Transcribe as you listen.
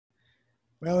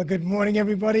Well, good morning,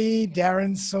 everybody.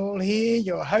 Darren Saul here,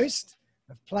 your host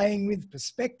of Playing with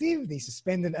Perspective, the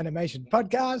Suspended Animation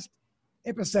Podcast,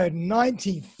 episode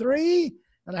 93.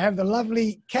 And I have the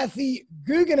lovely Kathy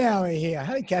Goughenour here.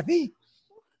 Hey, Kathy.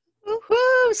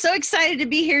 Woohoo! So excited to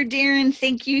be here, Darren.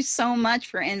 Thank you so much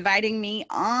for inviting me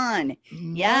on.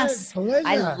 Yes, pleasure.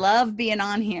 I love being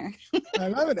on here. I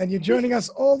love it. And you're joining us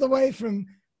all the way from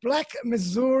Black,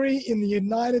 Missouri in the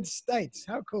United States.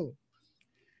 How cool.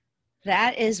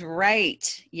 That is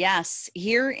right. Yes,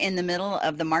 here in the middle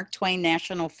of the Mark Twain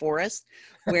National Forest,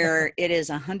 where it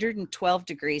is 112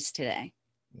 degrees today.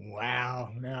 Wow.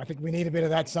 Now, I think we need a bit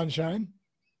of that sunshine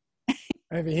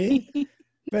over here.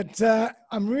 But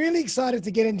I'm really excited to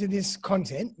get into this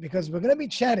content because we're going to be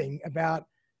chatting about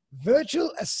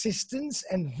virtual assistants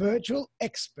and virtual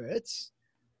experts.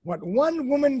 What one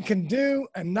woman can do,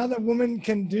 another woman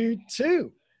can do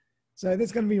too. So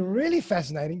that's going to be really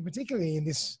fascinating, particularly in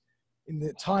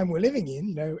the time we're living in.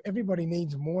 You know, everybody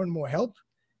needs more and more help,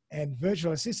 and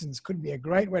virtual assistants could be a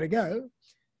great way to go.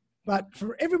 But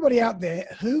for everybody out there,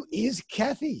 who is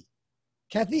Kathy?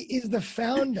 Kathy is the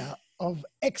founder of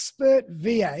Expert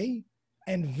VA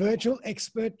and Virtual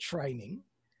Expert Training,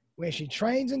 where she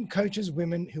trains and coaches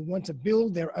women who want to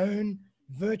build their own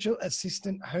virtual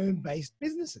assistant home-based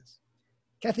businesses.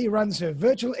 Kathy runs her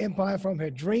virtual empire from her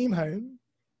dream home,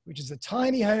 which is a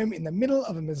tiny home in the middle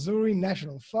of a Missouri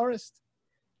national forest.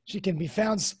 She can be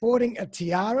found sporting a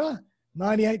tiara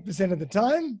 98% of the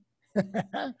time,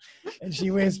 and she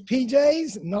wears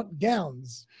PJs, not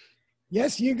gowns.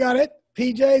 Yes, you got it,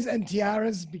 PJs and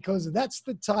tiaras, because that's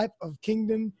the type of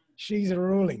kingdom she's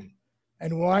ruling.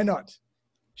 And why not?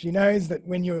 She knows that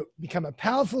when you become a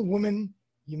powerful woman,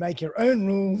 you make your own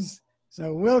rules.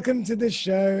 So welcome to the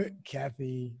show,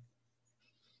 Kathy.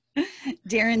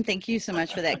 Darren, thank you so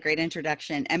much for that great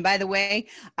introduction. And by the way,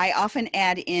 I often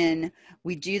add in,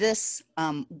 we do this,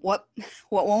 what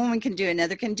one woman can do,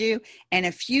 another can do, and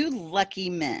a few lucky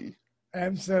men.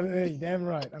 Absolutely, damn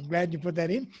right. I'm glad you put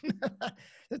that in.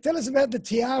 So tell us about the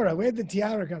tiara. Where'd the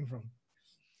tiara come from?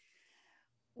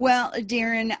 Well,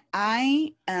 Darren,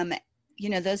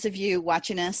 those of you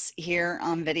watching us here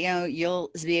on video,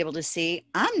 you'll be able to see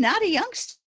I'm not a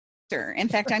youngster. In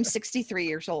fact, I'm 63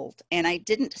 years old, and I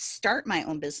didn't start my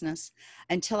own business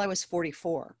until I was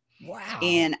 44. Wow.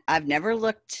 And I've never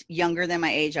looked younger than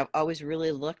my age. I've always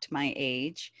really looked my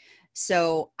age.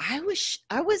 So I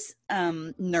was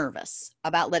nervous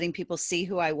about letting people see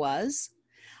who I was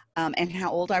and how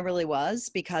old I really was,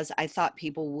 because I thought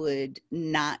people would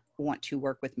not want to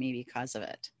work with me because of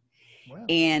it. Wow.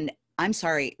 And I'm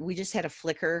sorry, we just had a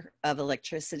flicker of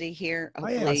electricity here.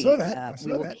 Hopefully, I saw that.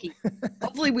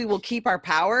 Hopefully we will keep our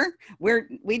power. We're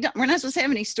not supposed to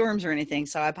have any storms or anything,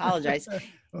 so I apologize.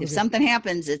 If something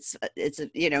happens, it's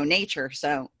nature.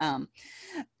 So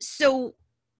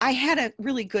I had a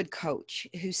really good coach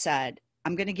who said,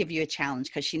 I'm going to give you a challenge,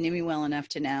 because she knew me well enough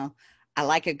to know I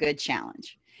like a good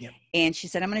challenge. Yep. And she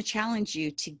said, I'm going to challenge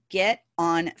you to get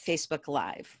on Facebook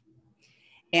Live.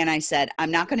 And I said,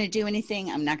 I'm not going to do anything.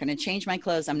 I'm not going to change my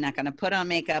clothes. I'm not going to put on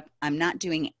makeup. I'm not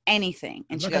doing anything.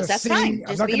 And she goes, that's fine.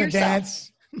 Just be yourself.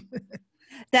 Dance.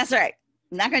 That's right.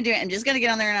 I'm not going to do it. I'm just going to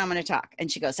get on there and I'm going to talk. And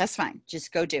she goes, that's fine.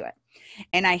 Just go do it.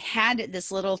 And I had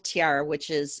this little tiara, which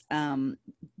is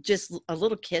just a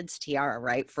little kid's tiara,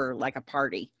 right? For like a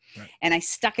party. Right. And I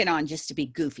stuck it on just to be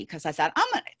goofy, because I thought,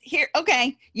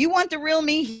 okay, you want the real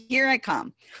me? Here I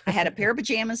come. I had a pair of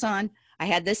pajamas on. I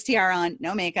had this tiara on,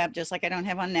 no makeup, just like I don't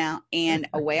have on now. And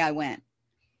away I went.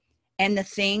 And the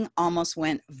thing almost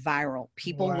went viral.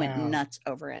 People went nuts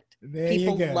over it.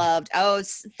 People loved,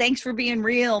 thanks for being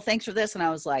real. Thanks for this. And I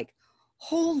was like,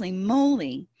 holy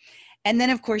moly. And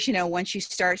then, of course, once you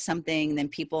start something,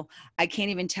 then I can't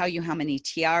even tell you how many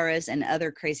tiaras and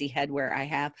other crazy headwear I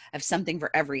have. I have something for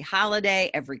every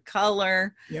holiday, every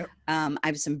color. Yep. I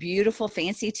have some beautiful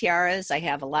fancy tiaras. I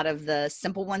have a lot of the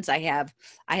simple ones. I have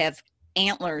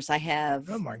antlers. I have,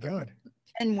 oh my God,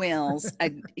 pinwheels.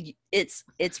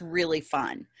 It's really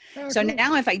fun. So cool.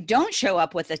 Now if I don't show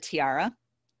up with a tiara,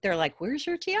 they're like, where's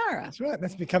your tiara? That's right.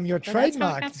 That's become your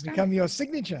trademark. It's become your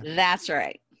signature. That's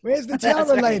right. Where's the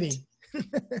tiara, lady?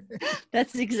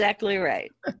 That's exactly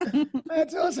right.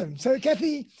 That's awesome. So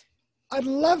Kathy, I'd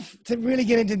love to really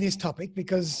get into this topic,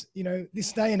 because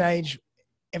this day and age,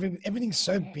 everything's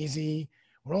so busy.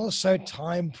 We're all so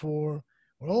time poor.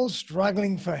 We're all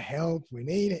struggling for help. We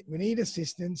need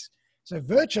assistance. So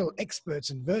virtual experts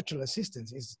and virtual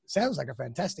assistants sounds like a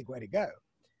fantastic way to go.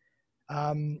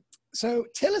 So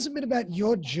tell us a bit about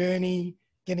your journey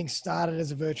getting started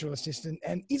as a virtual assistant,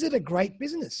 and is it a great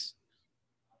business?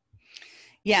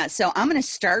 Yeah. So I'm going to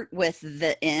start with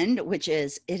the end, which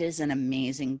is it is an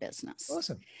amazing business.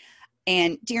 Awesome.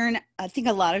 And Darren, I think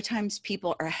a lot of times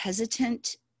people are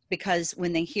hesitant because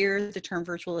when they hear the term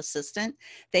virtual assistant,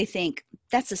 they think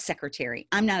that's a secretary.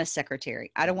 I'm not a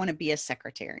secretary. I don't want to be a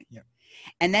secretary. Yep.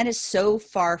 And that is so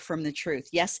far from the truth.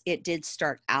 Yes, it did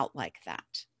start out like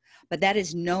that, but that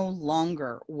is no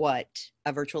longer what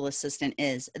a virtual assistant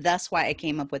is. That's why I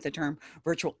came up with the term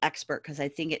virtual expert, because I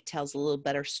think it tells a little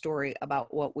better story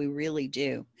about what we really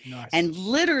do. Nice. And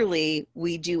literally,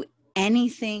 we do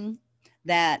anything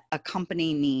that a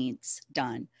company needs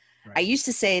done. Right. I used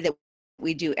to say that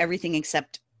we do everything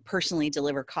except personally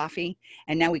deliver coffee,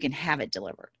 and now we can have it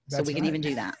delivered. That's so we can even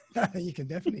do that. You can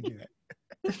definitely do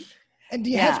that. And do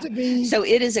you have to be? So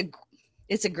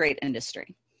it's a great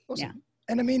industry. Awesome. Yeah.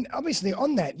 And I mean, obviously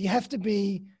on that, you have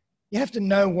to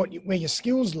know where your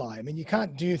skills lie. I mean, you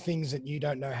can't do things that you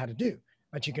don't know how to do,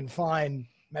 but you can find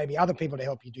maybe other people to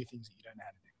help you do things that you don't know how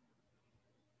to do.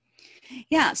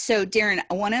 Yeah. So Darren,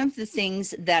 one of the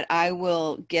things that I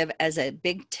will give as a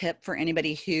big tip for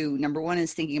anybody who, number one,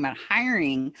 is thinking about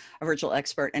hiring a virtual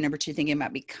expert, and number two, thinking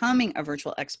about becoming a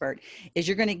virtual expert, is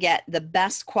you're going to get the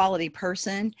best quality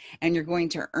person, and you're going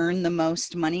to earn the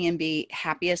most money and be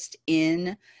happiest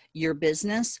in your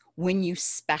business when you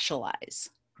specialize.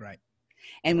 Right.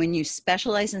 And when you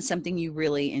specialize in something you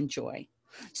really enjoy.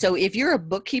 So if you're a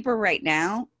bookkeeper right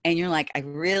now and you're like, I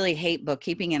really hate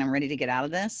bookkeeping and I'm ready to get out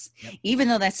of this, yep. Even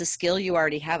though that's a skill you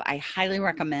already have, I highly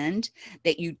recommend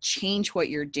that you change what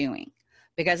you're doing,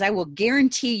 because I will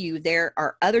guarantee you there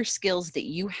are other skills that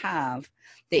you have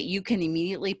that you can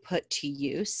immediately put to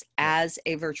use as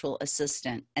a virtual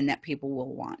assistant and that people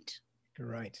will want.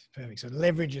 Great. Perfect. So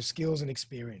leverage your skills and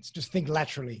experience. Just think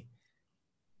laterally.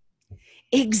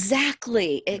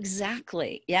 Exactly.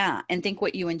 Yeah. And think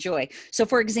what you enjoy. So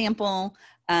for example,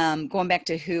 going back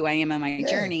to who I am on my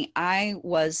journey, I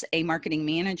was a marketing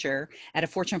manager at a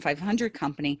Fortune 500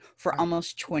 company for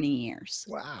almost 20 years.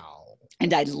 Wow.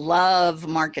 And I love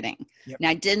marketing. Yep. Now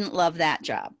I didn't love that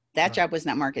job. That job was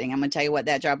not marketing. I'm going to tell you what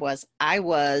that job was. I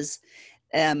was,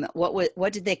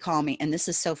 what did they call me? And this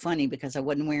is so funny because I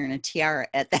wasn't wearing a tiara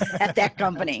at that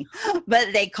company,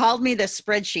 but they called me the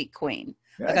spreadsheet queen.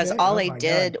 Because all I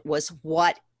did was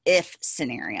what if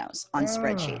scenarios on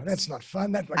spreadsheets. That's not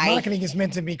fun. Marketing is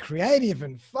meant to be creative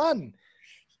and fun.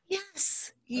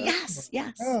 Yes.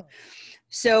 Oh.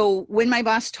 So when my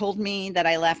boss told me that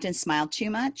I laughed and smiled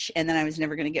too much and that I was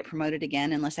never going to get promoted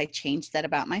again unless I changed that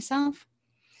about myself,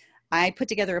 I put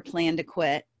together a plan to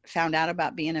quit, found out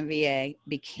about being a VA,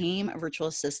 became a virtual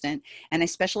assistant, and I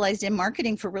specialized in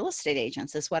marketing for real estate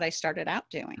agents. That's what I started out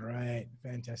doing. Right.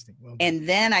 Fantastic. Well, and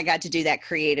then I got to do that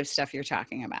creative stuff you're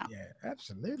talking about. Yeah,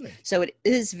 absolutely. So it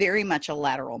is very much a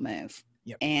lateral move.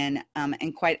 Yep. And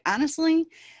quite honestly,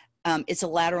 it's a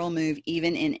lateral move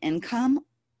even in income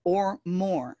or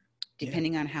more,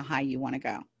 depending on how high you want to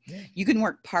go. Yeah. You can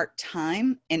work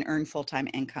part-time and earn full-time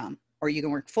income, or you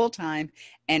can work full-time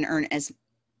and earn as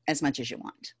much as you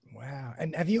want. Wow.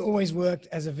 And have you always worked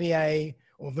as a VA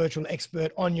or virtual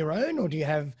expert on your own, or do you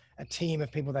have a team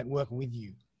of people that work with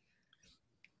you?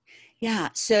 Yeah.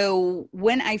 So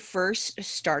when I first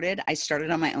started, I started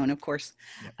on my own, of course.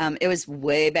 Yep. It was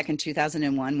way back in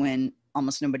 2001 when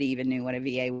almost nobody even knew what a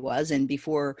VA was. And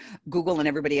before Google and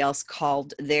everybody else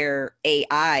called their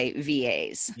AI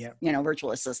VAs, yep.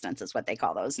 Virtual assistants is what they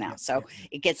call those now. Yep. So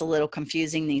it gets a little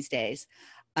confusing these days.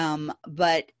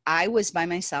 But I was by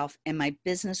myself and my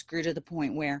business grew to the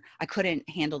point where I couldn't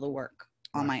handle the work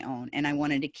on my own and I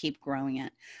wanted to keep growing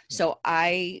it. Yeah. So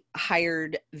I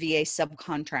hired VA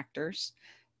subcontractors.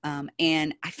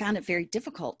 And I found it very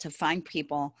difficult to find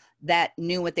people that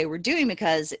knew what they were doing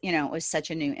because, it was such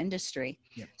a new industry.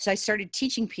 Yep. So I started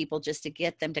teaching people just to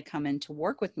get them to come in to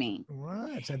work with me.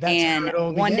 Right. So that's how it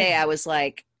all one began. day I was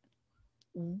like,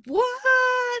 what?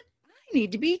 I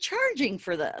need to be charging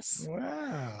for this.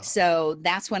 Wow. So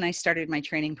that's when I started my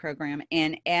training program.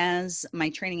 And as my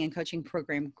training and coaching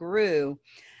program grew,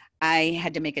 I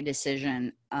had to make a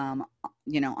decision, on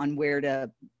where to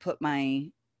put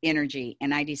my energy.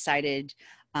 And I decided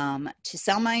to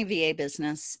sell my VA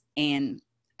business and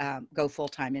go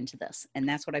full-time into this. And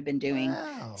that's what I've been doing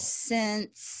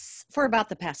for about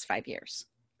the past 5 years.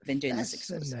 I've been doing this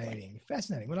exclusively.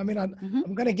 Fascinating. Well, I mean,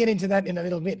 I'm going to get into that in a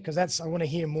little bit because I want to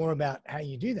hear more about how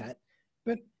you do that.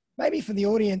 But maybe for the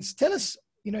audience, tell us,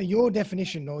 your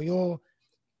definition or your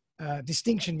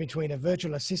distinction between a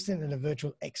virtual assistant and a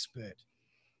virtual expert.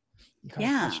 You kind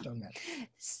of touched on that.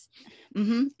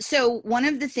 Mm-hmm. So one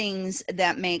of the things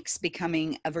that makes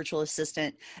becoming a virtual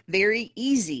assistant very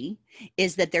easy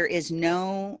is that there is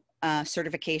no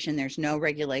certification, there's no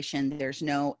regulation, there's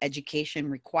no education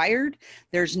required,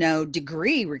 there's no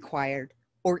degree required,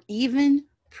 or even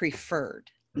preferred.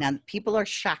 Now, people are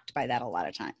shocked by that a lot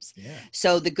of times. Yeah.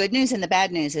 So the good news and the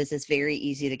bad news is it's very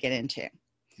easy to get into.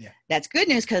 Yeah. That's good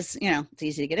news because, it's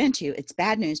easy to get into. It's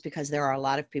bad news because there are a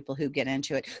lot of people who get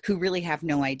into it who really have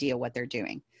no idea what they're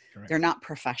doing. Correct. They're not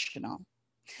professional.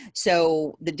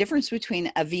 So the difference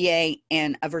between a VA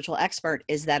and a virtual expert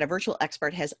is that a virtual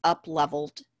expert has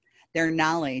up-leveled their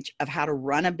knowledge of how to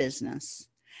run a business,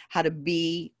 how to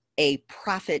be a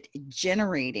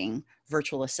profit-generating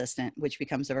virtual assistant, which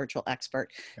becomes a virtual expert,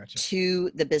 Gotcha.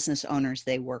 to the business owners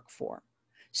they work for.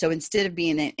 So instead of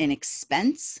being an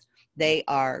expense, they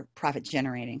are profit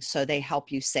generating. So they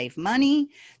help you save money.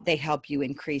 They help you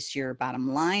increase your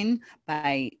bottom line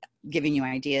by giving you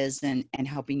ideas and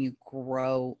helping you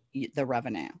grow the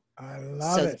revenue. I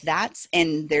love it.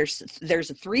 And there's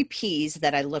 3 P's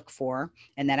that I look for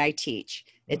and that I teach.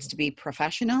 It's to be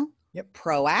professional,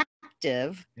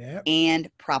 proactive, and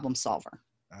problem solver.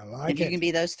 I like it. If you can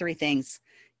be those 3 things,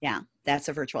 that's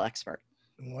a virtual expert.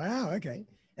 Wow. Okay.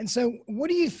 And so what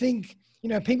do you think,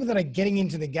 people that are getting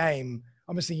into the game,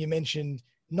 obviously you mentioned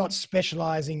not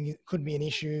specializing could be an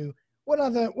issue. What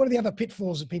are the other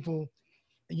pitfalls that people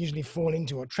usually fall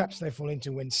into, or traps they fall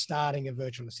into when starting a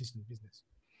virtual assistant business?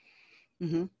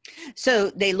 Mm-hmm. So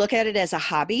they look at it as a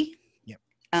hobby,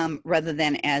 rather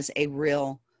than as a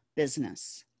real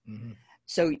business. Mm-hmm.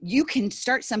 So you can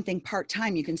start something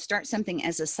part-time. You can start something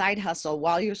as a side hustle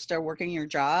while you're still working your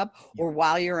job, or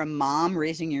while you're a mom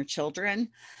raising your children.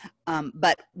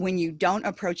 But when you don't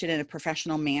approach it in a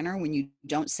professional manner, when you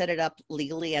don't set it up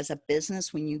legally as a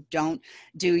business, when you don't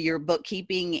do your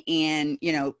bookkeeping and,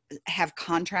 have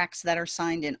contracts that are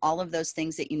signed and all of those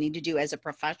things that you need to do as a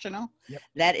professional,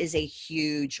 that is a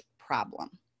huge problem.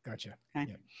 Gotcha.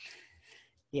 Okay? Yep.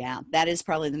 Yeah, that is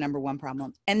probably the number one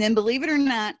problem. And then, believe it or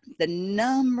not, the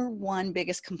number one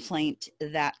biggest complaint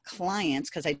that clients,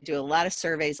 because I do a lot of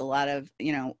surveys, a lot of,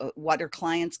 what are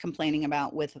clients complaining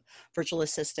about with virtual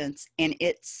assistants, and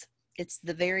it's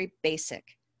the very basic.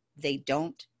 They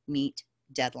don't meet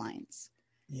deadlines.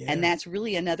 Yeah. And that's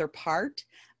really another part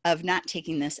of not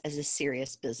taking this as a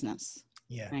serious business.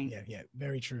 Yeah, right? Yeah,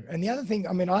 very true. And the other thing,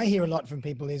 I hear a lot from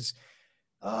people is,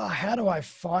 how do I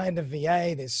find a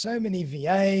VA? There's so many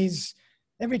VAs.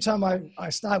 Every time I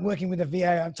start working with a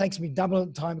VA, it takes me double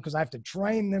the time because I have to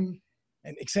train them,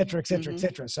 and et cetera, et cetera, et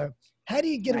cetera. So how do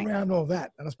you get around all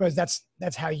that? And I suppose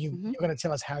that's how you're going to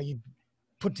tell us how you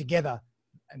put together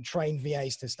and train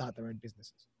VAs to start their own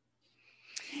businesses.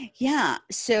 Yeah.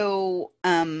 So,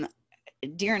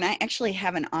 Darren, I actually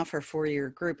have an offer for your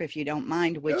group, if you don't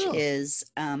mind, which is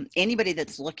anybody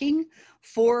that's looking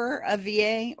for a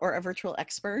VA or a virtual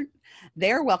expert,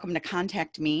 they're welcome to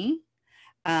contact me,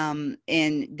 and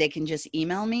they can just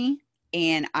email me,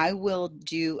 and I will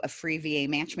do a free VA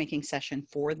matchmaking session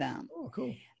for them. Oh,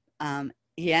 cool.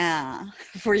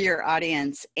 For your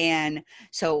audience. And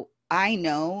so I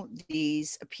know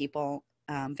these people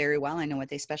very well. I know what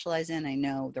they specialize in. I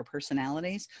know their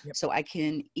personalities. So I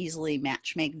can easily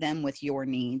matchmake them with your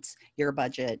needs, your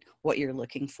budget, what you're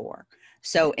looking for.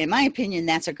 So in my opinion,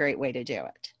 that's a great way to do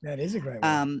it. That is a great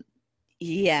way.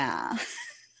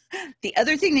 The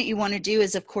other thing that you want to do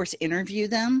is, of course, interview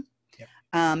them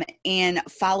and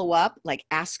follow up, like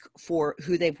ask for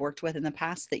who they've worked with in the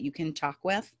past that you can talk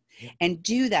with, and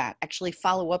do that. Actually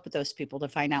follow up with those people to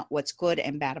find out what's good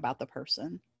and bad about the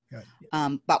person.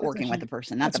 About working with the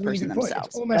person, not the person themselves.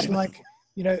 It's almost like,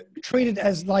 treat it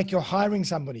as like you're hiring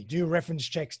somebody. Do reference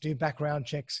checks, do background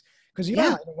checks, because you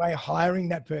are, in a way, hiring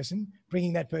that person,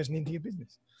 bringing that person into your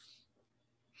business.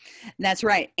 That's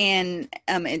right. And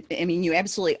you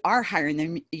absolutely are hiring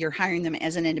them. You're hiring them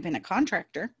as an independent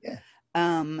contractor. Yeah.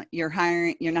 You're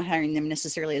not hiring them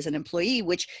necessarily as an employee,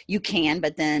 which you can,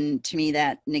 but then to me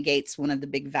that negates one of the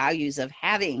big values of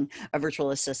having a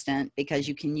virtual assistant, because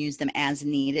you can use them as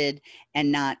needed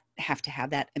and not have to have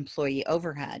that employee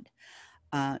overhead.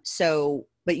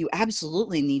 But you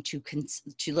absolutely need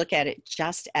to look at it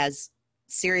just as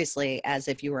seriously as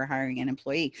if you were hiring an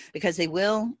employee, because they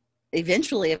will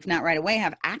eventually, if not right away,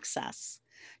 have access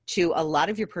to a lot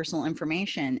of your personal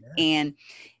information. And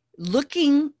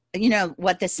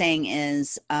what the saying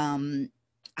is,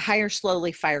 hire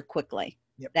slowly, fire quickly.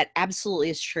 Yep. That absolutely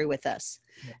is true with us.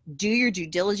 Yep. Do your due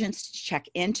diligence to check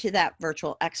into that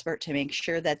virtual expert to make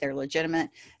sure that they're legitimate.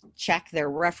 Check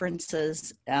their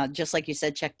references, just like you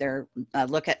said. Check their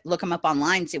look them up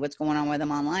online, see what's going on with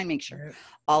them online. Make sure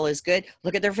all is good.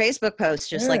 Look at their Facebook posts,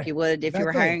 just like you would if you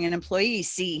were hiring an employee.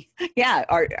 See,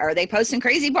 are they posting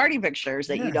crazy party pictures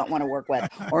that you don't want to work with,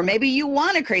 or maybe you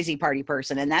want a crazy party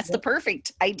person, and that's the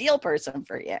perfect ideal person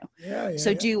for you.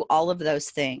 So do all of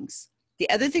those things. The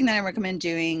other thing that I recommend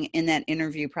doing in that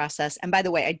interview process, and by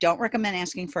the way, I don't recommend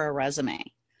asking for a resume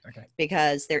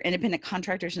because they're independent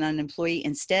contractors and not an employee.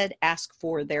 Instead, ask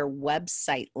for their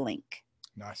website link.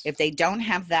 Nice. If they don't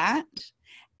have that,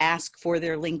 ask for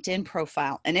their LinkedIn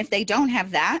profile. And if they don't have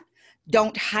that,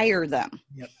 don't hire them.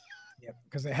 Yep.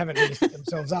 Because they haven't really set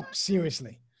themselves up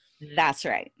seriously. That's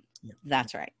right. Yep.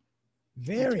 That's right.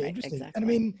 Very interesting. Exactly. And I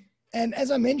mean, and as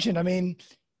I mentioned, I mean,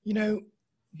 you know,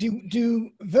 do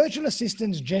virtual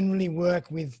assistants generally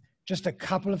work with just a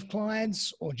couple of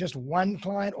clients or just one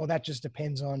client, or that just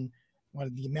depends on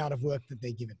the amount of work that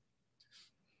they're given?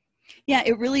 Yeah,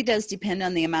 it really does depend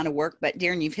on the amount of work. But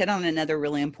Darren, you've hit on another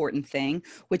really important thing,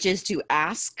 which is to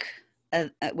ask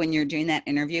when you're doing that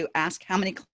interview, ask how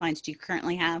many clients do you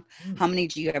currently have? How many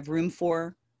do you have room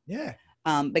for? Yeah.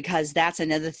 Because that's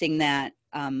another thing that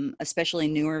especially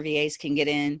newer VAs can get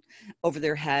in over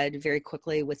their head very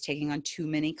quickly with taking on too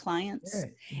many clients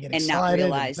and not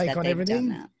realize that they've done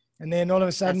that. And then all of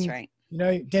a sudden, that's right. You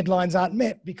know, deadlines aren't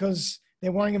met because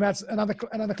they're worrying about another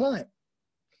client.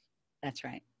 That's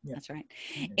right. Yeah. That's right.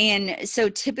 And so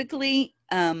typically,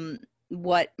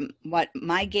 what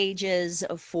my gauge is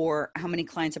for how many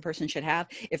clients a person should have,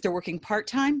 if they're working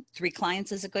part-time, 3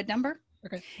 clients is a good number.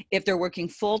 Okay. If they're working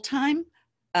full-time,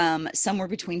 somewhere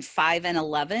between 5 and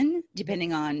 11,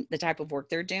 depending on the type of work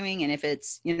they're doing. And if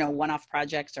it's, you know, one-off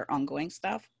projects or ongoing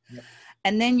stuff. Yep.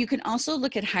 And then you can also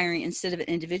look at hiring instead of an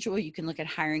individual, you can look at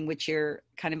hiring, which you're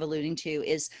kind of alluding to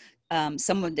is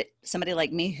somebody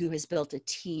like me who has built a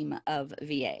team of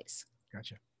VAs.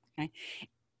 Gotcha. Okay.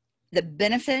 The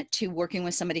benefit to working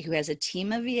with somebody who has a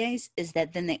team of VAs is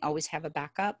that then they always have a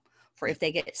backup for if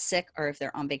they get sick or if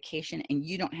they're on vacation, and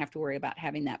you don't have to worry about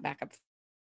having that backup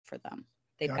for them.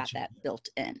 They've got that built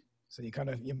in. So you kind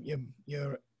of,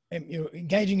 you're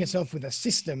engaging yourself with a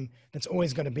system that's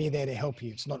always going to be there to help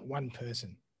you. It's not one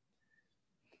person.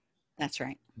 That's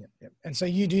right. Yep. And so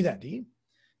you do that, do you?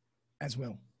 As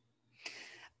well.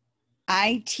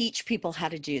 I teach people how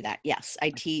to do that. Yes. I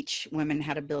teach women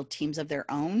how to build teams of their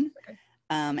own. Okay.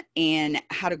 And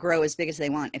how to grow as big as they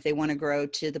want. If they want to grow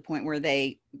to the point where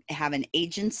they have an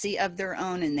agency of their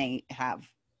own and they have,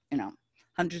 you know,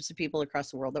 hundreds of people across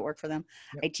the world that work for them.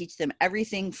 Yep. I teach them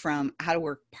everything from how to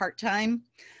work part-time,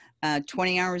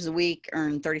 20 hours a week,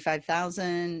 earn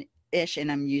 35,000-ish, and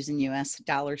I'm using US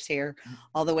dollars here,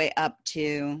 all the way up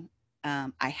to,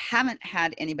 I haven't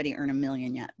had anybody earn $1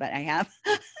 million yet, but I have,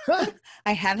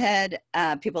 I have had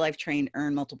people I've trained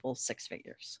earn multiple 6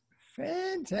 figures.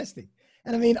 Fantastic.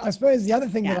 And I mean, I suppose the other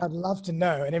thing that I'd love to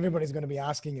know, and everybody's going to be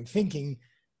asking and thinking,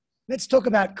 let's talk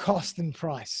about cost and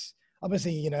price.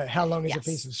 Obviously, you know, how long is a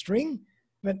piece of string,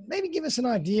 but maybe give us an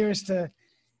idea as to,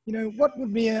 you know, what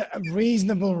would be a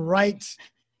reasonable rate,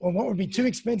 or what would be too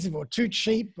expensive or too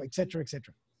cheap, et cetera, et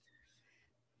cetera.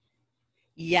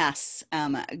 Yes.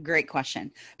 Great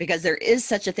question, because there is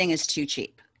such a thing as too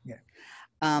cheap. Yeah.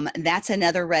 That's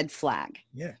another red flag.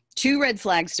 Yeah. 2 red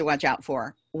flags to watch out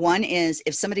for. One is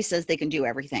if somebody says they can do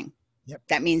everything. Yep.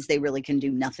 That means they really can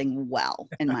do nothing well,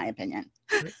 in my opinion.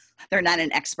 They're not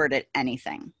an expert at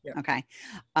anything. Yep. Okay.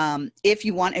 If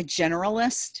you want a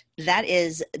generalist, that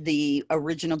is the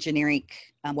original generic,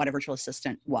 what a virtual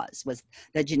assistant was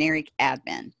the generic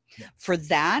admin. Yep. For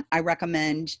that, I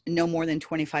recommend no more than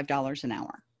 $25 an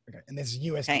hour. Okay. And this is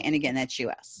US. Okay. And again, that's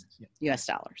US, US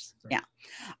dollars. Sorry.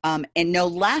 Yeah. And no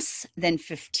less than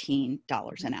 $15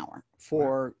 an hour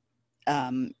for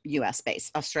US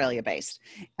based, Australia based.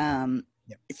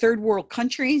 Yep. 3rd world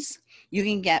countries, you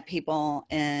can get people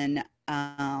in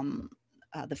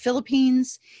the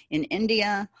Philippines, in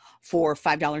India for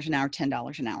 $5 an hour,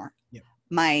 $10 an hour. Yep.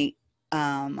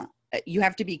 You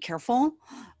have to be careful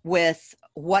with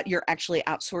what you're actually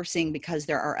outsourcing, because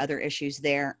there are other issues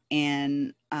there,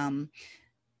 and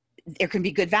there can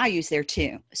be good values there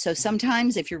too. So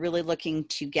sometimes if you're really looking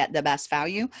to get the best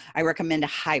value, I recommend a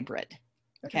hybrid.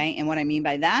 Okay. And what I mean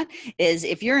by that is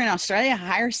if you're in Australia,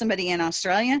 hire somebody in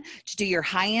Australia to do your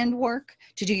high-end work,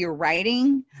 to do your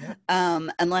writing,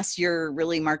 unless you're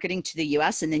really marketing to the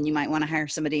US, and then you might want to hire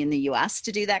somebody in the US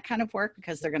to do that kind of work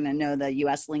because they're going to know the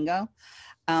US lingo.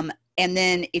 And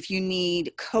then if you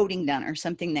need coding done or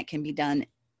something that can be done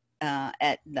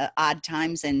at the odd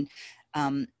times and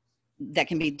that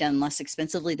can be done less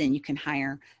expensively, then you can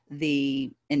hire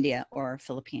the India or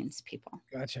Philippines people.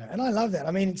 Gotcha. And I love that.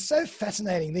 I mean, it's so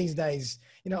fascinating these days.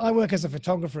 You know, I work as a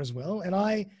photographer as well, and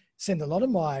I send a lot of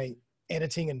my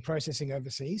editing and processing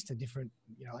overseas to different,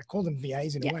 you know, I call them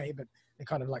VAs in a way, but they're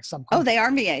kind of like subcontractors. Oh, they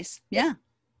are VAs. Yeah.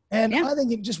 And I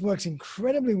think it just works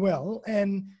incredibly well.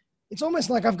 And it's almost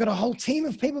like I've got a whole team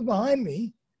of people behind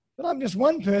me, but I'm just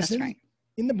one person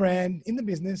in the brand, in the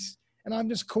business, and I'm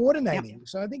just coordinating. Yep.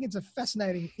 So I think it's a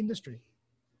fascinating industry.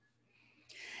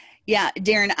 Yeah,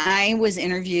 Darren, I was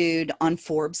interviewed on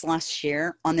Forbes last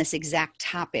year on this exact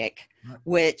topic,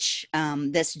 which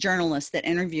this journalist that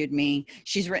interviewed me,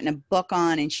 she's written a book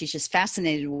on, and she's just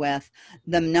fascinated with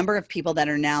the number of people that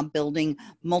are now building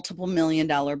multiple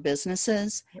 $million-dollar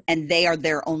businesses, and they are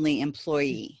their only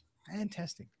employee.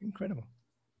 Fantastic. Incredible.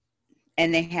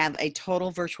 And they have a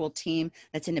total virtual team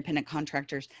that's independent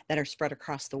contractors that are spread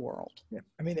across the world. Yeah.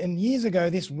 I mean, and years ago,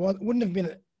 this wouldn't have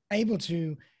been able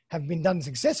to have been done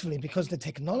successfully because the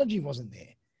technology wasn't there.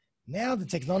 Now the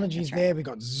technology is there. We've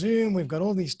got Zoom. We've got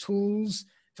all these tools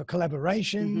for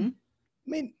collaboration. I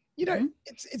mean, you know,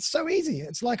 it's so easy.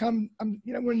 It's like I'm,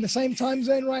 you know, we're in the same time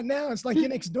zone right now. It's like you're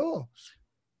next door.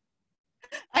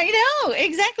 I know,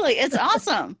 exactly. It's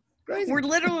awesome. Crazy. We're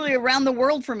literally around the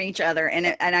world from each other.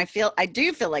 And I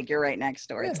do feel like you're right next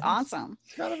door. It's awesome.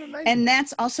 It's kind of amazing. And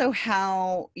that's also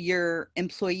how your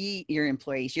employees,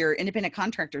 your independent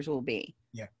contractors will be.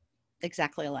 Yeah.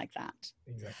 Exactly like that.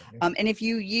 Exactly. And if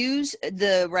you use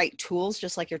the right tools,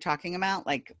 just like you're talking about,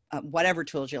 like whatever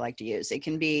tools you like to use, it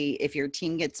can be if your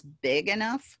team gets big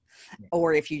enough,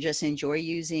 or if you just enjoy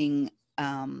using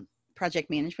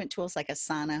project management tools like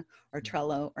Asana or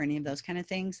Trello or any of those kind of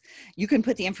things, you can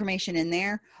put the information in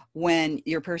there. When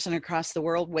your person across the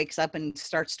world wakes up and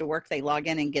starts to work, they log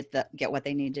in and get what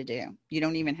they need to do. You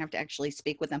don't even have to actually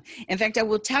speak with them. In fact, I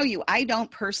will tell you, I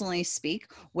don't personally speak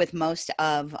with most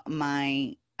of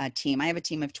my team. I have a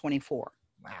team of 24.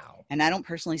 Wow. And I don't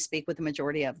personally speak with the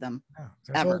majority of them. Oh,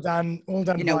 so it's all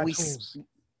done you know, by tools.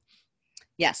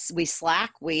 Yes, we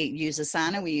Slack, we use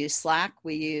Asana, we use Slack,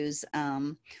 we use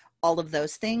all of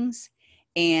those things,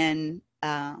 and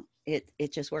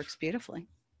it just works beautifully.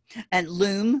 And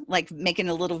Loom, like making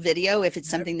a little video, if it's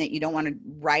something that you don't want to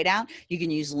write out, you can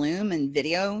use Loom and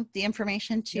video the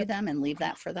information to them and leave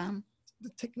that for them.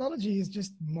 The technology is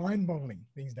just mind-boggling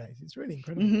these days. It's really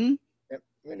incredible. Yep,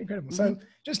 really incredible. So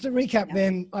just to recap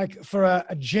then, like for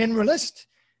a generalist,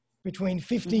 between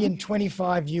 50 and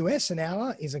 25 US an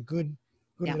hour is a good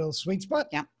little sweet spot.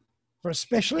 Yeah. For a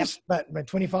specialist, but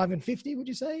 25 and 50, would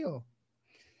you say? Or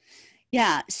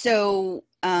yeah, so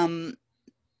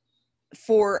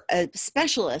for a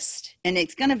specialist, and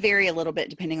it's going to vary a little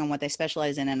bit depending on what they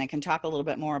specialize in, and I can talk a little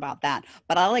bit more about that,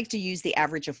 but I like to use the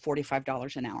average of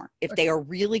 $45 an hour if they are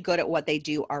really good at what they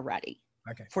do already.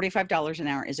 Okay. $45 an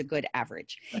hour is a good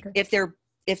average. Okay.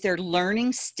 If they're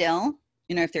learning still,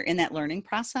 you know, if they're in that learning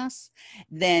process,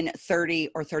 then 30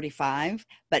 or 35,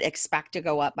 but expect to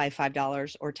go up by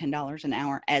 $5 or $10 an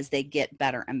hour as they get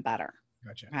better and better.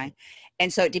 Gotcha. Okay.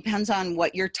 And so it depends on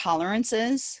what your tolerance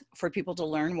is for people to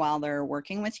learn while they're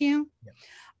working with you.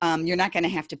 Yep. You're not going to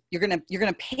have to, you're going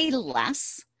to pay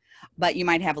less, but you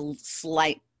might have a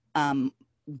slight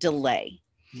delay.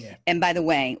 Yeah. And by the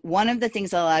way, one of the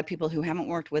things that a lot of people who haven't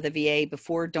worked with a VA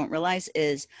before don't realize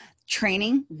is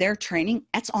their training,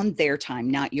 that's on their time,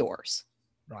 not yours.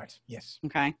 Right. Yes.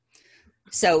 Okay.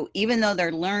 So even though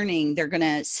they're learning, they're going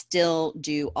to still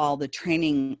do all the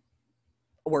training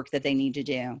work that they need to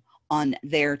do on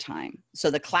their time. So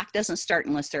the clock doesn't start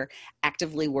unless they're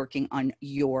actively working on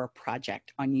your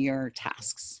project, on your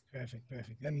tasks. Perfect.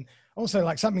 Perfect. And also,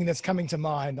 like, something that's coming to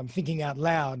mind, I'm thinking out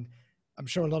loud, I'm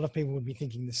sure a lot of people would be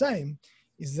thinking the same,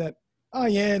 is that, oh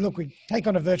yeah, look, we take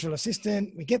on a virtual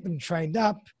assistant, we get them trained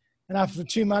up, and after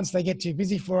 2 months, they get too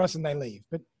busy for us and they leave.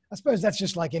 But I suppose that's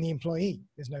just like any employee.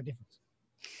 There's no difference.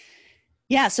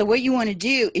 Yeah. So what you want to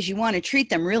do is you want to treat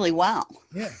them really well.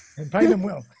 Yeah. And pay them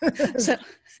well. So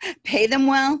pay them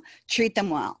well, treat them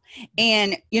well.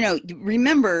 And, you know,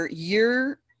 remember,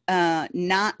 they're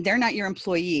not your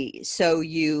employee. So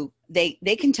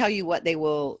they can tell you what they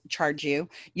will charge you.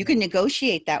 You can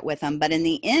negotiate that with them, but in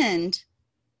the end,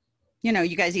 you know,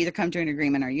 you guys either come to an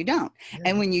agreement or you don't. Yeah.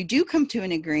 And when you do come to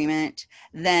an agreement,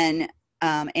 then,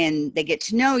 and they get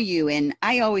to know you. And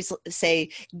I always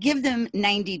say, give them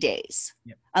 90 days,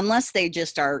 unless they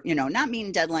just are, you know, not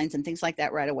meeting deadlines and things like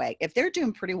that right away. If they're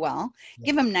doing pretty well,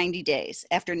 give them 90 days.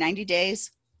 After 90 days,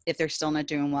 if they're still not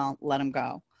doing well, let them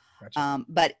go. Gotcha.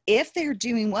 But if they're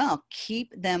doing well,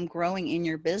 keep them growing in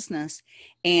your business.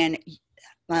 And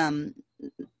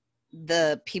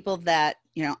the people that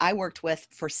I worked with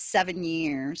for 7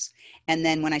 years. And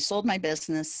then when I sold my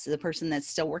business, the person that's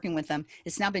still working with them,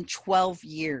 it's now been 12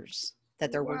 years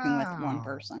that they're working with one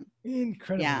person.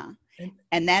 Incredible. Yeah.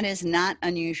 And that is not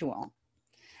unusual.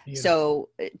 Beautiful. So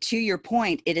to your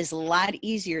point, it is a lot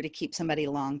easier to keep somebody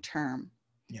long-term.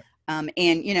 Yep.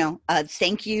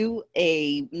 Thank you,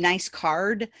 a nice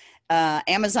card,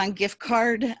 Amazon gift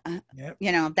card.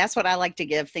 Yep. That's what I like to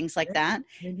give, things like that.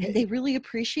 Yeah. And they really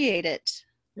appreciate it.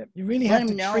 Yep. You really Let have to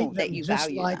them know treat them that you just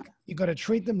value like, them. you got to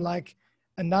treat them like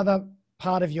another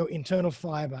part of your internal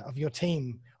fiber, of your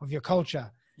team, of your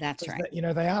culture. That's right.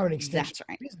 They are an extension That's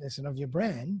right. of business and of your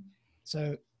brand.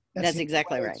 So that's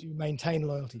exactly right. To maintain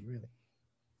loyalty, really.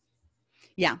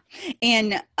 Yeah.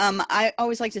 And I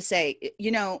always like to say,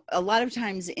 a lot of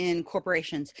times in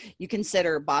corporations, you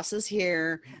consider bosses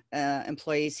here,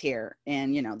 employees here,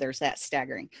 and, there's that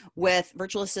staggering. With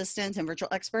virtual assistants and virtual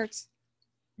experts,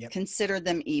 yep, consider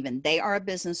them even. They are a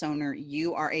business owner.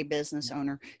 You are a business yep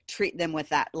owner. Treat them with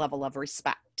that level of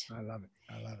respect. I love it.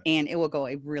 I love it. And it will go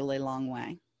a really long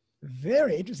way.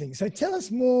 Very interesting. So tell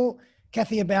us more,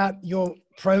 Kathy, about your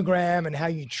program and how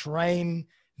you train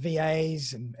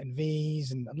VAs and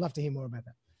Vs, and I'd love to hear more about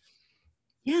that.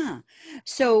 Yeah.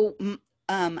 So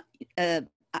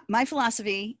my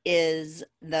philosophy is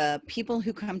the people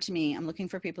who come to me, I'm looking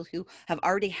for people who have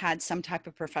already had some type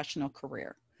of professional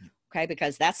career. Okay,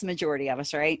 because that's the majority of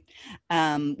us, right?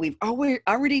 We've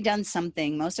already done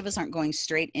something. Most of us aren't going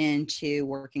straight into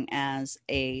working as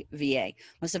a VA.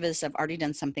 Most of us have already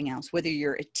done something else. Whether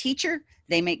you're a teacher,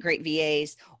 they make great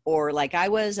VAs, or like I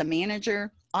was, a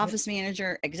manager, office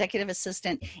manager, executive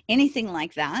assistant, anything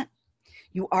like that.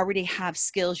 You already have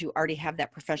skills. You already have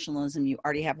that professionalism. You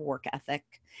already have work ethic.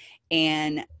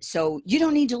 And so you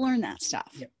don't need to learn that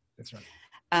stuff. Yep, that's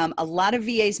right. A lot of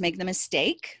VAs make the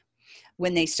mistake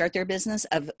when they start their business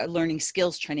of learning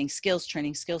skills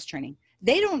training.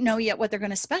 They don't know yet what they're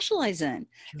going to specialize in.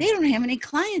 Sure. They don't have any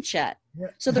clients yet.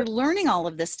 Yep. So they're learning all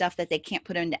of this stuff that they can't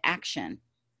put into action.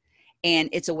 And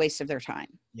it's a waste of their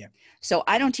time. Yeah. So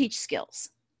I don't teach skills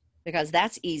because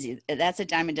that's easy. That's a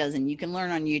dime a dozen. You can learn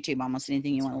on YouTube almost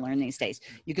anything you want to learn these days.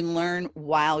 You can learn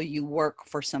while you work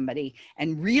for somebody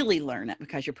and really learn it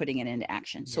because you're putting it into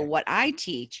action. So what I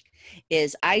teach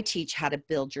is I teach how to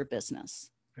build your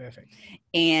business. Perfect.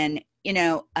 And,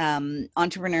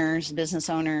 entrepreneurs, business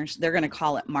owners, they're going to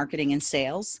call it marketing and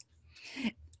sales.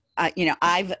 I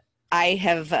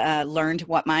have learned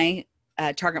what my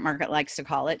target market likes to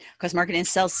call it, because marketing and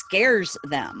sales scares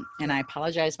them. And I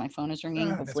apologize. My phone is ringing.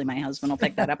 Hopefully my husband will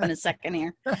pick that up in a second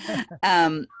here.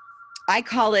 I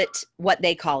call it what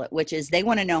they call it, which is they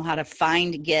want to know how to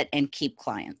find, get, and keep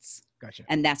clients. Gotcha.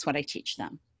 And that's what I teach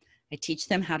them. I teach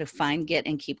them how to find, get,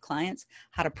 and keep clients,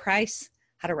 how to price,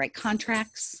 how to write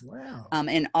contracts, wow,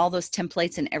 and all those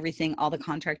templates and everything, all the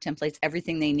contract templates,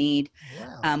 everything they need.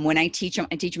 Wow. When I teach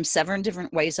them 7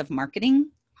 different ways of marketing.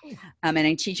 And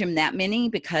I teach them that many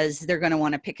because they're going to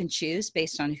want to pick and choose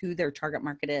based on who their target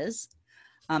market is,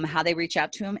 how they reach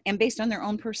out to them, and based on their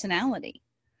own personality.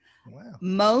 Wow.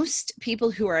 Most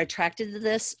people who are attracted to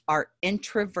this are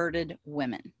introverted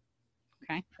women.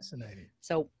 Okay. Fascinating.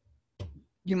 So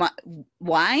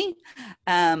why?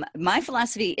 My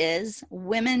philosophy is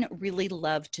women really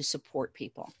love to support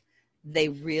people. They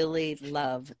really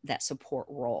love that support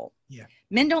role. Yeah.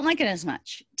 Men don't like it as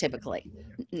much typically.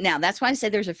 Yeah. Now that's why I say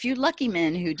there's a few lucky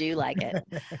men who do like it.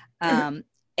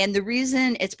 And the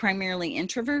reason it's primarily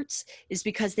introverts is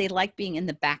because they like being in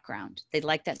the background. They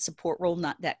like that support role,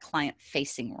 not that client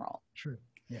facing role. True.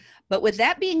 Yeah. But with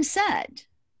that being said,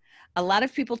 a lot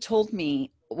of people told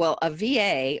me, well, a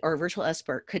VA or a virtual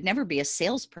expert could never be a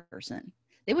salesperson.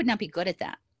 They would not be good at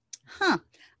that.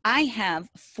 I have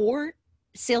 4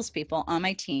 salespeople on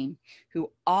my team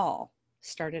who all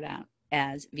started out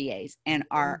as VAs and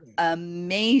are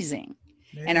amazing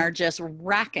and are just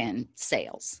rocking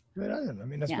sales. Good on them. I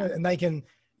mean, that's good. And they can,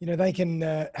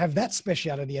 have that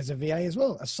specialty as a VA as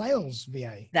well, a sales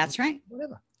VA. That's right.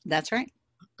 Whatever. That's right.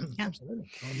 Yeah. Absolutely.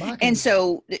 And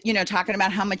so, talking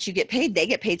about how much you get paid, they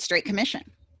get paid straight commission.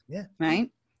 Yeah. Right.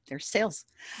 They're sales.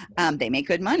 They make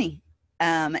good money.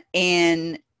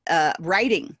 And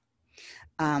writing.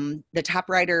 The top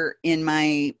writer in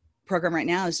my program right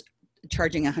now is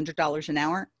charging $100 an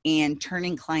hour and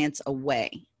turning clients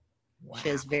away, which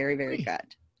is very, very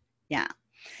good. Yeah.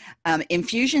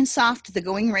 Infusionsoft, the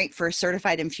going rate for a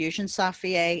certified Infusionsoft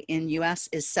VA in US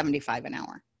is $75 an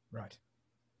hour. Right.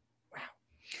 Wow.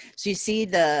 So you see,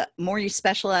 the more you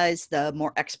specialize, the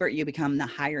more expert you become, the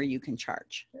higher you can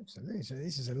charge. Absolutely. So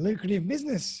this is a lucrative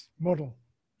business model.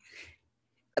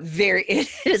 It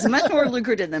is much more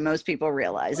lucrative than most people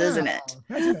realize, isn't it?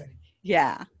 Fascinating.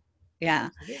 Yeah. Yeah.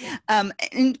 Absolutely.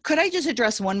 And could I just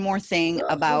address one more thing Sure,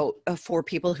 about for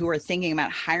people who are thinking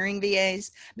about hiring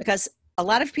VAs? Because a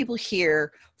lot of people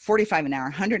hear 45 an hour,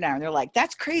 100 an hour. They're like,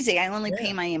 that's crazy. I only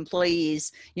pay my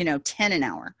employees, 10 an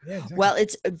hour. Yeah, exactly. Well,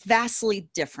 it's vastly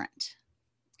different.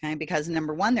 Okay. Because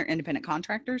number one, they're independent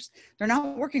contractors. They're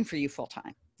not working for you full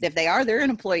time. If they are, they're an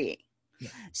employee. Yeah.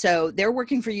 So they're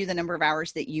working for you the number of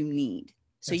hours that you need.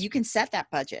 So you can set that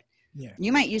budget. Yeah.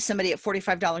 You might use somebody at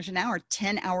 $45 an hour,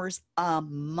 10 hours a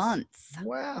month.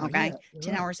 Wow. Okay. Yeah,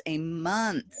 10 right. hours a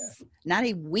month, not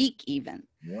a week even.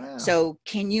 Wow. So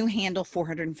can you handle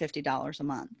 $450 a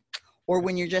month? Or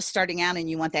when you're just starting out and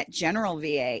you want that general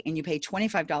VA and you pay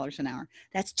 $25 an hour,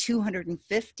 that's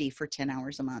 $250 for 10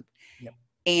 hours a month. Yep.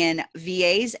 And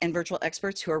VAs and virtual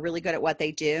experts who are really good at what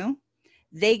they do,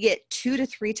 they get 2 to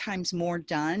 3 times more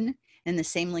done in the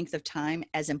same length of time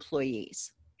as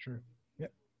employees. True.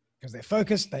 Yep. Because they're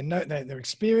focused, they know they're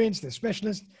experienced, they're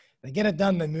specialists, they get it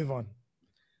done, they move on.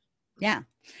 Yeah.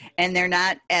 And they're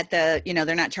not at the,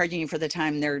 they're not charging you for the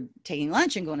time they're taking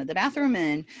lunch and going to the bathroom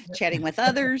and chatting with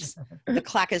others. The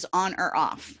clock is on or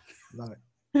off. Love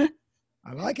it.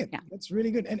 I like it. Yeah. That's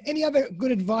really good. And any other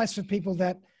good advice for people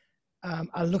that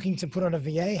are looking to put on a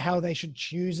VA, how they should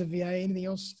choose a VA, anything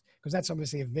else? Because that's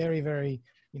obviously a very, very,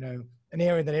 an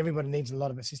area that everybody needs a lot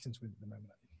of assistance with at the moment.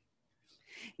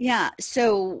 Yeah.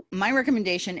 So my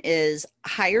recommendation is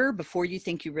hire before you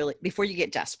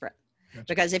get desperate. Gotcha.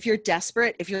 Because if you're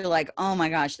desperate, if you're like, oh my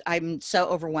gosh, I'm so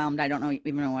overwhelmed, I don't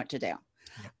even know what to do.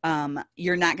 Yeah.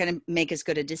 You're not going to make as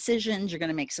good a decisions. You're going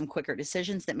to make some quicker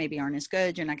decisions that maybe aren't as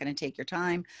good. You're not going to take your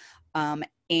time.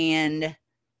 And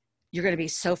you're going to be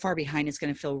so far behind. It's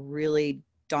going to feel really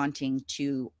daunting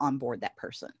to onboard that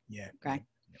person. Yeah. Okay.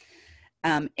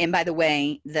 Yeah. And by the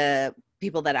way, the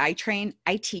people that I train,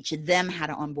 I teach them how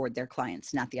to onboard their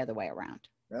clients, not the other way around.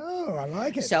 Oh, I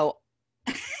like it. So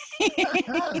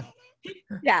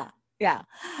yeah.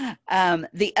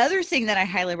 The other thing that I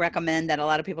highly recommend that a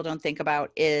lot of people don't think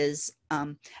about is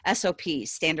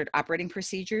SOPs, standard operating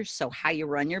procedures. So how you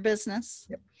run your business.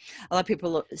 Yep. A lot of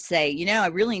people say, I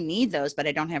really need those, but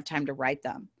I don't have time to write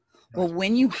them. Right. Well,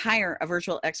 when you hire a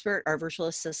virtual expert or a virtual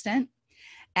assistant,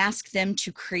 ask them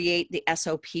to create the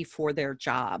SOP for their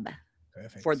job.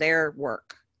 Perfect. For their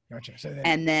work. Gotcha.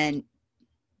 And then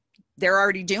they're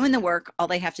already doing the work. All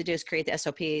they have to do is create the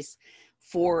SOPs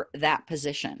for that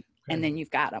position. Perfect. And then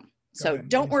you've got them. So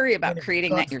don't worry about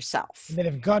creating that yourself. And then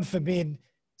if God forbid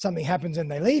something happens and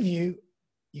they leave you,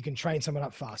 you can train someone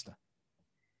up faster.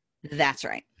 That's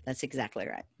right. That's exactly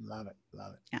right. Love it.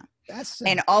 Love it. Yeah.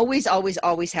 And always, always,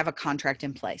 always have a contract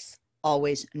in place.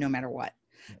 Always, no matter what.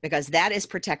 Yeah. Because that is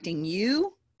protecting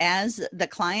you as the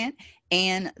client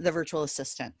and the virtual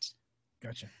assistant.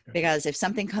 Gotcha. Because if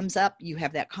something comes up, you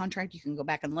have that contract, you can go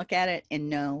back and look at it and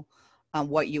know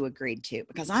what you agreed to.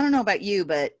 Because I don't know about you,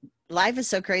 but life is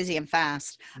so crazy and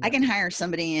fast. Yeah. I can hire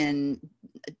somebody in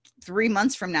 3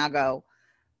 months from now, go,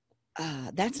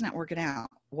 that's not working out.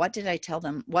 What did I tell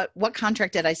them? What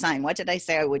contract did I sign? What did I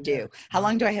say I would do? How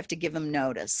long do I have to give them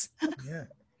notice? Yeah.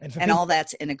 And all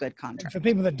that's in a good contract. For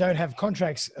people that don't have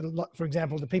contracts, for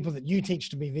example, the people that you teach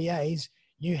to be VAs,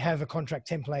 you have a contract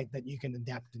template that you can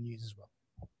adapt and use as well.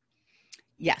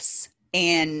 Yes.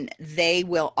 And they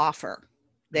will offer.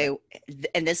 And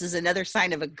this is another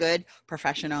sign of a good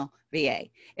professional VA.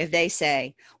 If they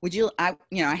say, I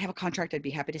have a contract I'd be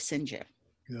happy to send you.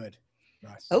 Good.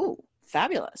 Nice. Oh,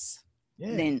 fabulous.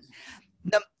 Yeah. Then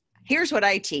here's what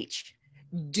I teach.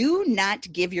 Do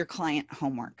not give your client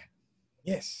homework.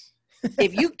 Yes.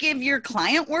 If you give your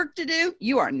client work to do,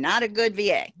 you are not a good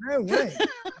VA. No way.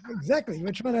 Exactly.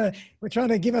 We're trying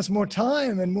to give us more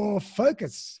time and more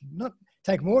focus, not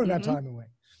take more of our time away.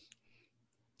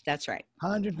 That's right.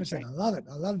 100%. That's right. I love it.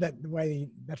 I love that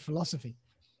that philosophy.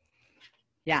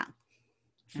 Yeah.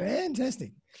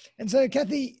 Fantastic. And so,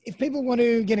 Kathy, if people want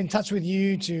to get in touch with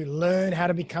you to learn how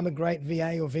to become a great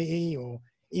VA or VE, or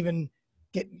even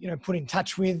get, put in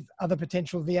touch with other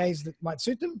potential VAs that might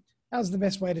suit them, how's the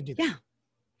best way to do that? Yeah.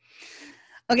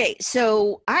 Okay.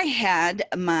 So I had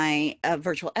my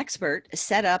virtual expert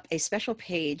set up a special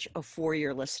page for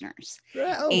your listeners.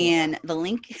 Oh. And the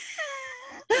link,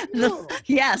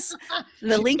 yes,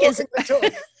 the link is,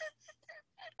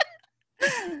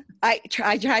 I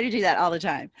try to do that all the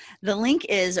time. The link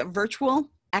is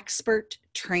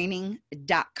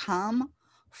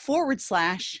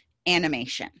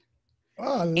virtualexperttraining.com/animation. Oh,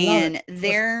 I love and it.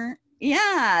 there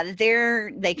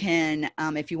they can,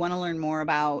 if you want to learn more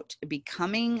about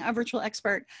becoming a virtual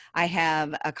expert, I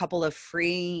have a couple of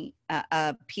free,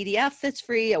 a PDF that's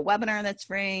free, a webinar that's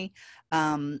free,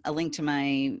 a link to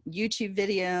my YouTube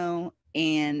video,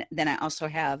 And then I also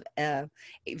have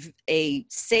a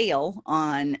sale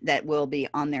on that will be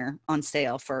on there on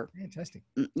sale for, fantastic.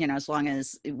 As long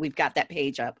as we've got that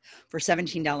page up, for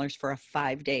 $17 for a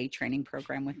 5-day training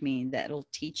program with me that'll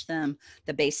teach them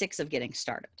the basics of getting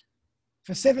started.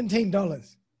 For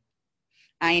 $17.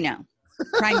 I know.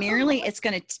 Primarily, it's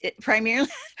going to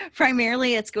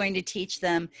primarily it's going to teach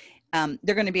them.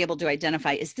 They're going to be able to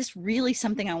identify, is this really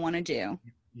something I want to do?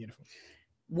 Beautiful.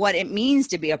 What it means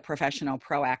to be a professional,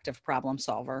 proactive problem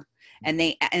solver. And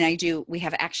we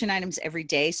have action items every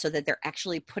day so that they're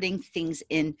actually putting things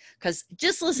in, because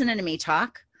just listening to me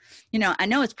talk, I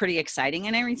know it's pretty exciting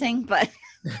and everything, but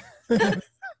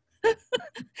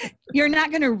you're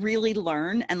not going to really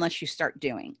learn unless you start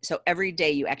doing. So every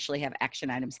day you actually have action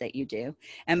items that you do.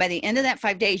 And by the end of that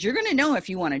 5 days, you're going to know if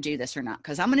you want to do this or not,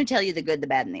 because I'm going to tell you the good, the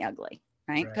bad, and the ugly,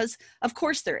 right? Because of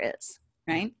course there is,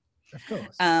 right? Of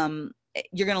course.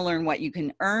 You're going to learn what you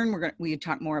can earn. We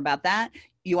talk more about that.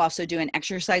 You also do an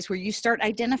exercise where you start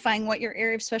identifying what your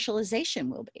area of specialization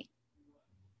will be.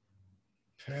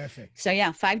 Perfect. So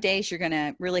yeah, 5 days, you're going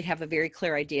to really have a very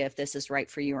clear idea if this is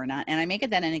right for you or not. And I make it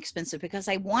that inexpensive because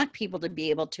I want people to be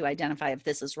able to identify if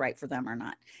this is right for them or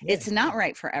not. Yeah. It's not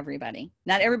right for everybody.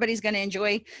 Not everybody's going to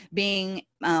enjoy being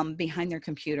behind their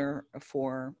computer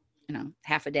for,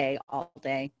 half a day, all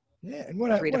day. Yeah, and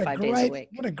what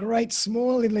a great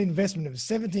small little investment of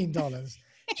 $17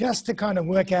 just to kind of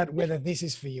work out whether this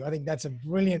is for you. I think that's a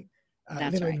brilliant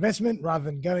little investment, rather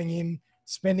than going in,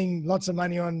 spending lots of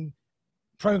money on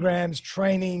programs,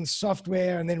 training,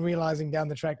 software, and then realizing down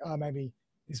the track, maybe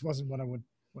this wasn't what I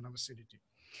was suited to.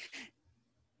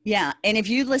 Yeah. And if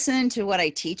you listen to what I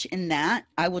teach in that,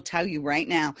 I will tell you right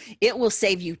now, it will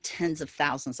save you tens of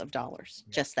thousands of dollars,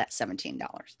 just that $17,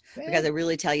 because I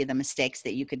really tell you the mistakes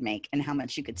that you could make and how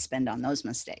much you could spend on those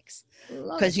mistakes.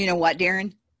 Because you know what,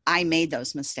 Darren? I made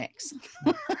those mistakes.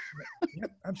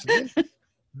 Yep, absolutely. I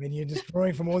mean, you're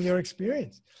destroying from all your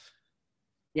experience.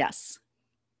 Yes.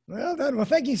 Well done. Well,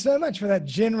 thank you so much for that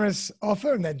generous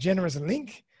offer and that generous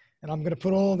link. And I'm going to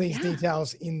put all these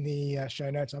details in the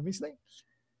show notes, obviously.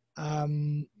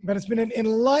 But it's been an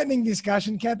enlightening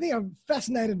discussion, Kathy. I'm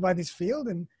fascinated by this field,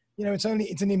 and it's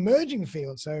an emerging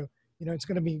field, so it's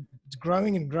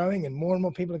growing and growing, and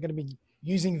more people are going to be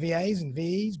using VAs and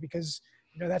VEs because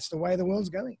that's the way the world's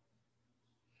going.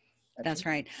 That's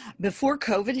right. Before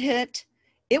COVID hit,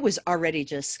 it was already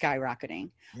just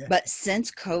skyrocketing, but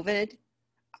since COVID,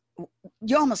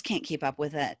 you almost can't keep up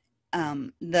with it.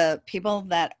 The people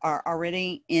that are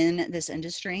already in this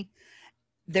industry,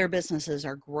 their businesses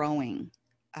are growing.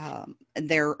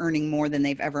 They're earning more than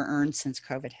they've ever earned since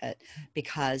COVID hit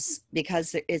because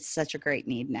it's such a great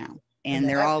need now. And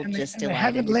they're all just delighted. They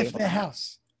haven't left their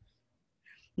house.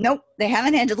 Nope, they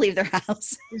haven't had to leave their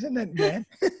house. Isn't that bad?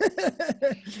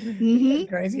 Mm-hmm. Isn't that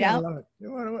crazy? Yep. I love it.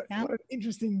 What an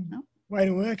interesting way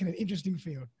to work and an interesting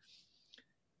field.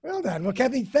 Well done. Well,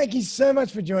 Kathy, thank you so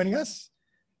much for joining us.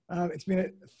 It's been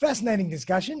a fascinating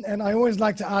discussion, and I always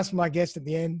like to ask my guests at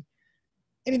the end,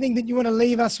 anything that you want to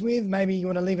leave us with? Maybe you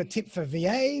want to leave a tip for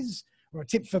VAs or a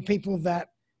tip for people that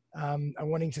are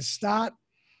wanting to start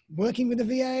working with a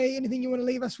VA. Anything you want to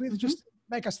leave us with? Just to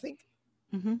make us think.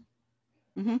 Mm-hmm.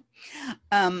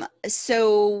 Mm-hmm.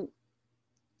 So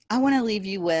I want to leave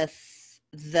you with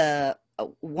the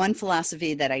one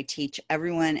philosophy that I teach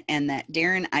everyone, and that,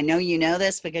 Darren, I know you know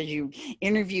this because you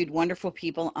interviewed wonderful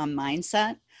people on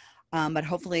mindset, but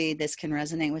hopefully this can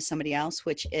resonate with somebody else,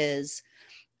 which is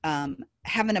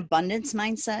have an abundance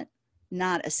mindset,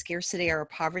 not a scarcity or a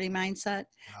poverty mindset.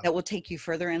 That will take you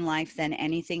further in life than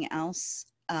anything else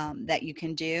that you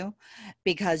can do,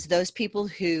 because those people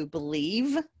who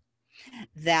believe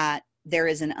that there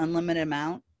is an unlimited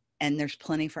amount and there's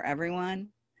plenty for everyone,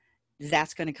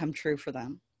 that's going to come true for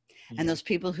them. And those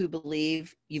people who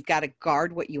believe you've got to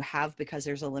guard what you have because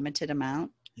there's a limited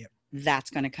amount, that's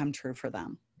going to come true for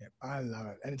them. Yep, I love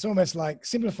it. And it's almost like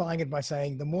simplifying it by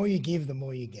saying, the more you give, the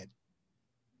more you get.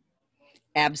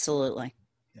 Absolutely.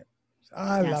 Yep.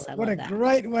 I love it. What a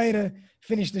great way to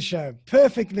finish the show.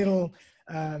 Perfect little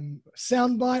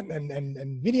sound bite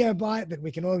and video bite that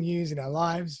we can all use in our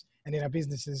lives and in our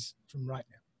businesses from right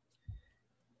now.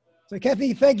 So,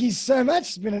 Kathy, thank you so much.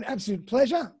 It's been an absolute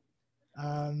pleasure.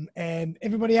 And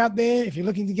everybody out there, if you're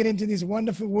looking to get into this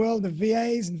wonderful world of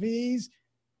VAs and VEs,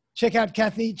 check out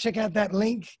Kathy, check out that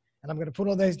link. And I'm going to put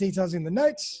all those details in the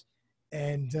notes.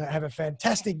 And have a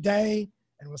fantastic day.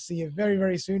 And we'll see you very,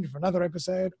 very soon for another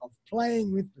episode of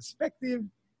Playing with Perspective,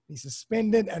 the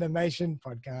Suspended Animation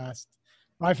Podcast.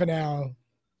 Bye for now.